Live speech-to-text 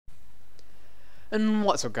And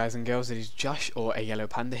what's up, guys and girls, it is Josh or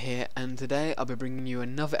AYellowPanda here, and today I'll be bringing you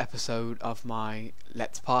another episode of my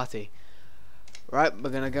Let's Party. Right, we're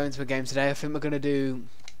going to go into a game today. I think we're going to do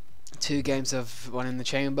 2 games of One in the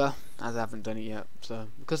Chamber, as I haven't done it yet, so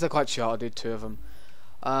because they're quite short I'll do 2 of them.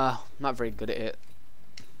 Not very good at it,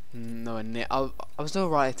 nowhere near. I was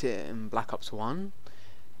alright at it in Black Ops 1,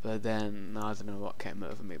 but then I don't know what came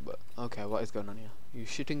over me. But okay, what is going on here? You're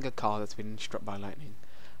shooting a car that's been struck by lightning.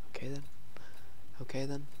 Okay then. Okay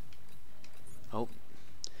then. Oh.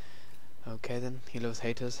 Okay then. He loves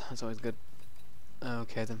haters. That's always good.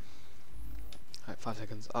 Okay then. Alright, 5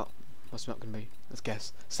 seconds. Oh, what's not gonna be? Let's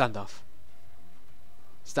guess. Standoff.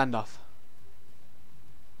 Standoff.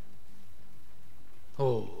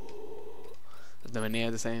 Oh. That's nowhere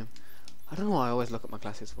near the same. I don't know why I always look at my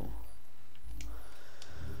glasses for.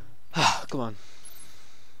 Come on.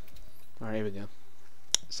 Alright, here we go.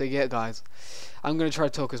 So yeah, guys, I'm going to try to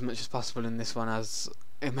talk as much as possible in this one, as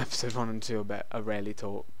in episode 1 and 2 I rarely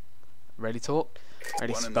talk. Rarely spoke.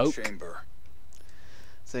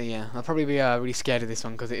 So yeah, I'll probably be really scared of this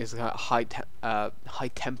one because it is high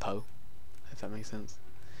tempo, if that makes sense.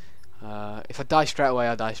 If I die straight away,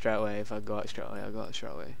 I die straight away. If I go out straight away, I go out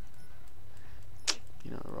straight away.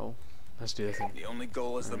 You know, roll. Let's do this thing. The only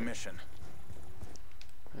goal is the mission.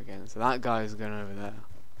 Okay, so that guy is going over there.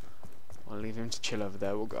 I'll leave him to chill over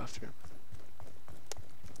there. We'll go after him.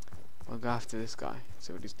 We'll go after this guy.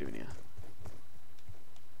 See what he's doing here.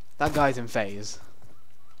 That guy's in phase.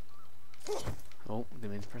 Oh,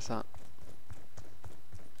 didn't mean to press that.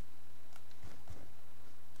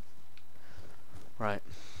 Right.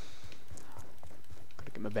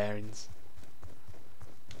 Gotta get my bearings.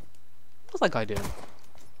 What's that guy doing?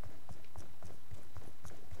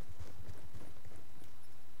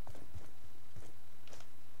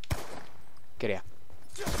 Get here.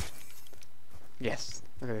 Yes.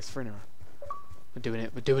 Look at this. 3 in a row. We're doing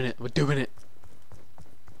it. We're doing it. We're doing it.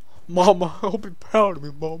 Mama, I'll be proud of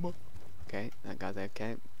me, Mama. Okay, that guy's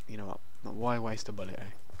okay. You know what? Why waste a bullet,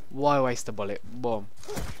 eh? Why waste a bullet? Boom.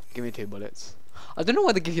 Give me 2 bullets. I don't know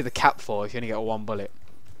why they give you the cap for if you only get 1 bullet.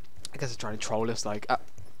 I guess they're trying to troll us, like...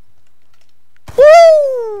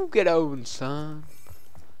 Woo! Get owned, son.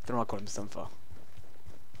 Don't know what I call him son for.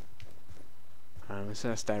 I'm just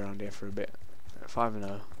gonna stay around here for a bit.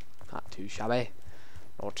 5-0. Not too shabby.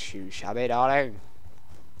 Not too shabby, darling.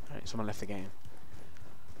 Alright, someone left the game.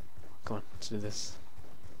 Come on, let's do this.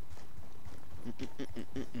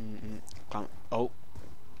 Come on. Oh.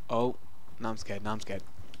 Oh. Now I'm scared. Now I'm scared.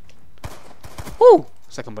 Woo!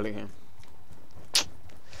 Second bullet game.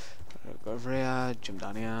 Go over here. Jump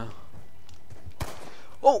down here.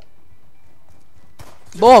 Oh!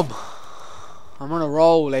 Boom! I'm on a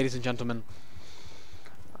roll, ladies and gentlemen.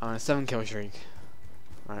 I'm on a 7-kill streak.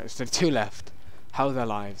 Alright, so 2 left. How are their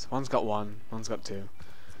lives? One's got 1, one's got 2.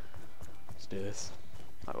 Let's do this.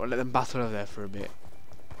 Right, we'll let them battle over there for a bit.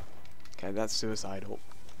 Okay, that's suicidal.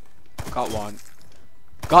 Got 1.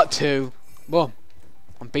 Got 2. Boom.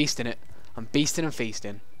 I'm beasting it. I'm beasting and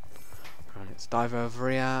feasting. Alright, let's dive over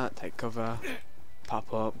here, take cover,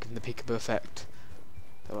 pop up, give them the peekaboo effect.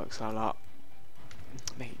 That works a lot.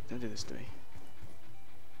 Mate, don't do this to me.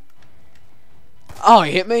 Oh,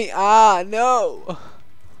 he hit me! Ah, no!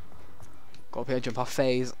 Go up here, jump off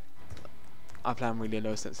phase. I play on really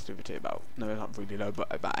low sensitivity, about... No, not really low,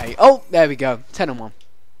 but about 8. Oh, there we go. 10 on 1.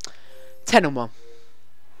 10 on 1.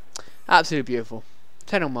 Absolute beautiful.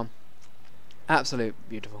 10 on 1. Absolute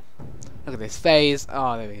beautiful. Look at this. Phase.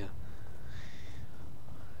 Oh, there we go.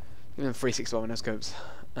 Give him 361 with no scopes.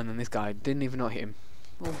 And then this guy didn't even not hit him.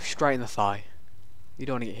 Oh, straight in the thigh. You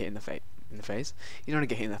don't want to get hit in the face. You don't want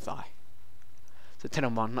to get hit in the thigh. So 10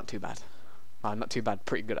 on 1, not too bad. Not too bad,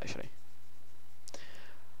 pretty good actually.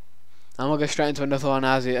 I'm gonna go straight into another one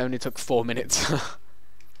as it only took 4 minutes.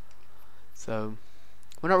 So,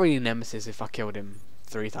 we're not really nemesis if I killed him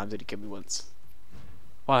 3 times and he killed me once.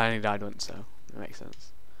 Well, I only died once, so that makes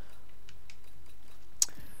sense.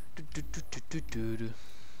 I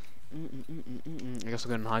guess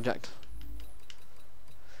we're going hijacked.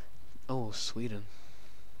 Oh, Sweden.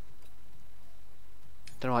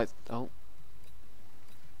 Don't know why it's... Oh.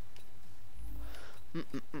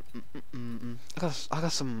 I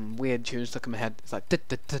got some weird tunes stuck in my head. It's like I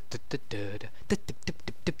don't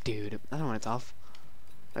know when it's off.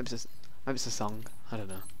 Maybe it's a song. I don't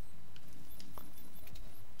know.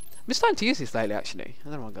 I've been starting to use this lately actually. I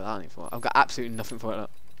don't know what I got that on it for. I've got absolutely nothing for it.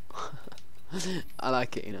 Look. I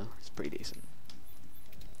like it, you know. It's pretty decent.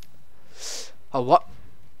 Oh, what?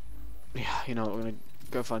 Yeah, you know what, we're gonna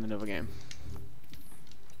go find another game.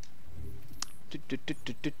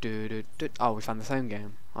 Oh, we found the same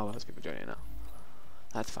game. Oh, well, there's people joining now.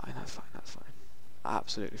 That's fine, that's fine, that's fine.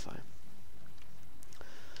 Absolutely fine.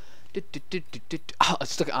 Oh, I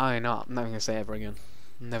stuck it. I know. I'm never gonna say it ever again.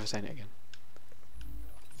 I'm never saying it again.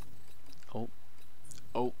 Oh,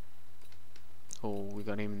 oh, oh! We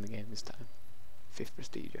got him in the game this time. 5th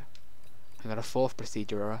procedure. I got a 4th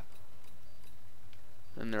procedure error,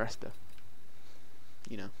 and the rest are,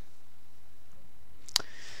 you know,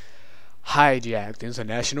 hijacked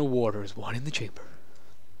international waters. One in the chamber.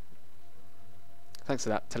 Thanks for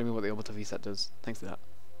that. Telling me what the orbital VSAT does. Thanks for that.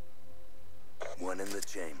 One in the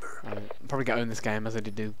chamber. I'm probably gonna own this game, as I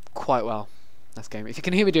did do quite well last game. If you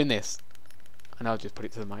can hear me doing this, and I'll just put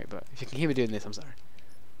it to the mic, but if you can hear me doing this, I'm sorry.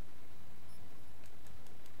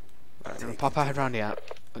 Right, I'm gonna pop our head around here.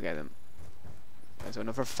 Okay then. There's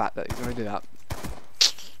another fact that he's gonna do that.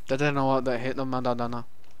 I don't know what that hit them. I don't know.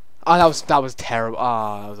 Oh, that was terrible.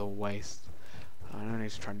 Ah, that was a waste. I don't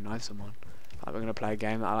need to try and knife someone. Right, we're gonna play a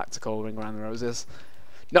game that I like to call Ring Around the Roses.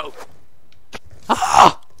 No.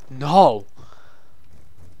 Ah! No.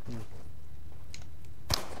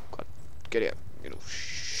 God, get it. You know,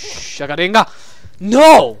 shagadinga.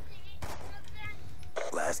 No.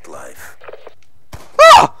 Last life.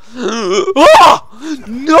 Ah! Ah!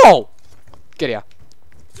 No. Get here.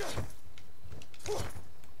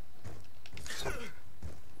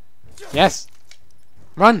 Yes.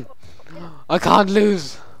 Run. I can't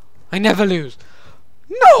lose. I never lose.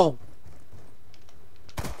 No.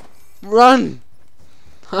 Run.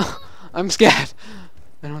 I'm scared.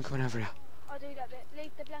 Anyone coming over here? I'll do that bit.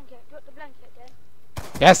 Leave the blanket. Drop the blanket then.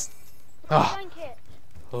 Yes. Drop Oh. the blanket.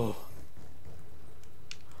 Oh.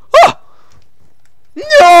 Ah!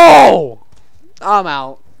 No! I'm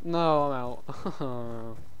out. No, I'm out.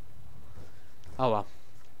 Oh well.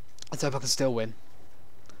 Let's hope I can still win.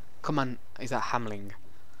 Come on. Is that Hamling?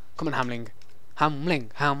 Come on, Hamling. Hamling.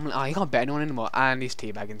 Oh, you can't bet anyone anymore. And he's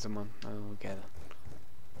teabagging someone. Oh, okay then.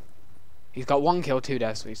 He's got 1 kill, 2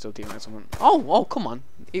 deaths, but he's still teabagging someone. Oh, come on.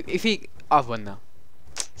 If he... I've won now.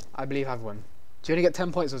 I believe I've won. Do you only get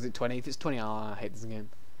 10 points or was it 20? If it's 20, oh, I hate this game.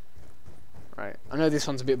 Right. I know this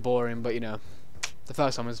one's a bit boring, but you know, the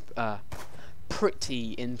first one was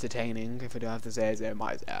pretty entertaining, if I do have to say so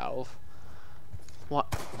myself.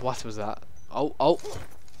 What was that? Oh. Oh,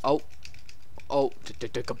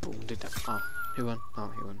 who won?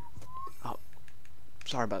 Oh, he won. Oh,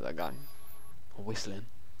 sorry about that guy. Or whistling.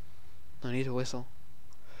 I need to whistle.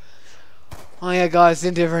 Oh yeah, guys,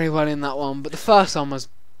 didn't do very well in that one, but the first one was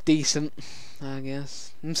decent, I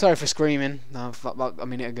guess. I'm sorry for screaming. About a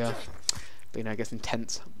minute ago, but you know, it gets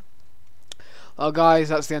intense. Well, guys,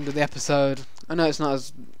 that's the end of the episode. I know it's not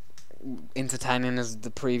as entertaining as the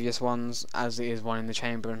previous ones, as it is One in the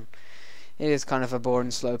Chamber. And it is kind of a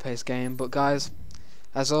boring, slow-paced game. But guys,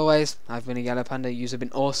 as always, I've been AYellowPanda. You've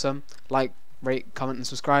been awesome. Like, rate, comment, and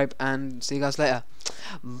subscribe. And see you guys later.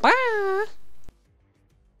 Bye.